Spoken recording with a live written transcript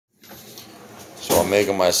I'm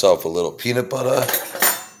making myself a little peanut butter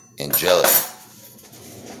and jelly.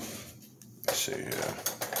 Let's see here.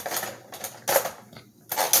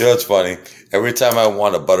 You know what's funny? Every time I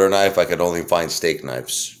want a butter knife, I can only find steak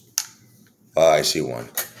knives. I see one.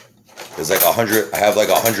 There's like 100. I have like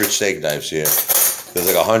 100 steak knives here. There's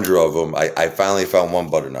like 100 of them. I finally found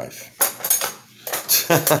one butter knife.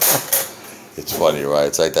 It's funny, right?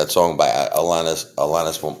 It's like that song by Alanis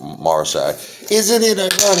Morissette. Isn't it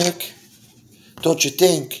ironic? Don't you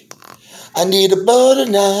think? I need a butter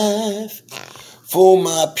knife for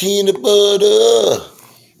my peanut butter.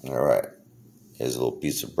 All right. Here's a little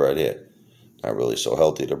piece of bread here. Not really so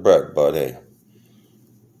healthy, the bread, but hey.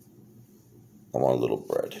 I want a little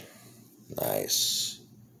bread. Nice.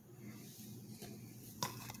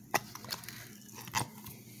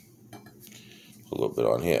 A little bit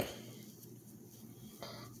on here.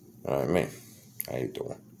 All right, man. How you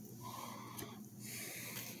doing?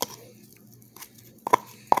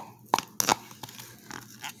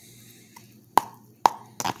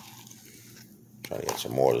 Try to get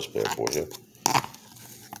some more of this bad boy here.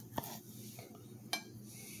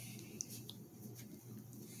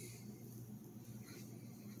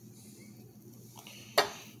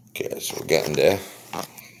 Okay, so we're getting there.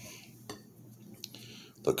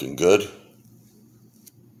 Looking good.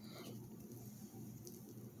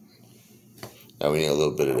 Now we need a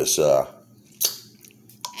little bit of this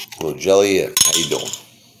little jelly here. How you doing?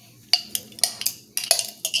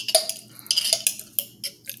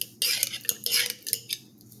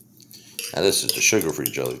 Now this is the sugar-free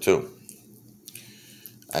jelly too.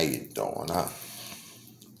 How you doing, huh?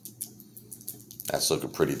 That's looking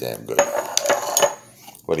pretty damn good.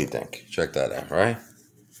 What do you think? Check that out, right?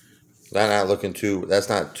 That's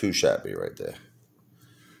not too shabby right there.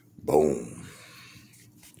 Boom.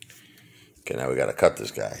 Okay, now we gotta cut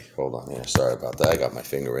this guy. Hold on here. Sorry about that. I got my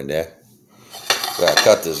finger in there. We gotta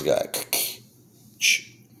cut this guy.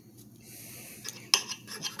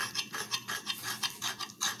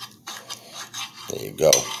 There you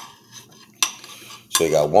go. So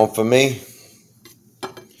you got one for me,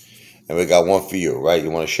 and we got one for you, right? You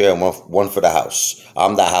want to share one for the house.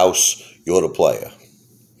 I'm the house. You're the player.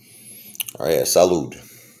 All right, salud.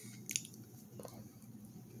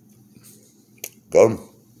 Good.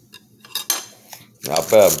 Not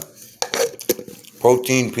bad.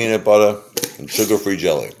 Protein, peanut butter, and sugar-free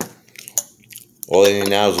jelly. All I need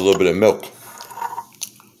now is a little bit of milk.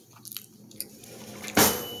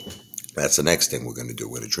 That's the next thing we're going to do.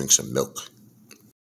 We're going to drink some milk.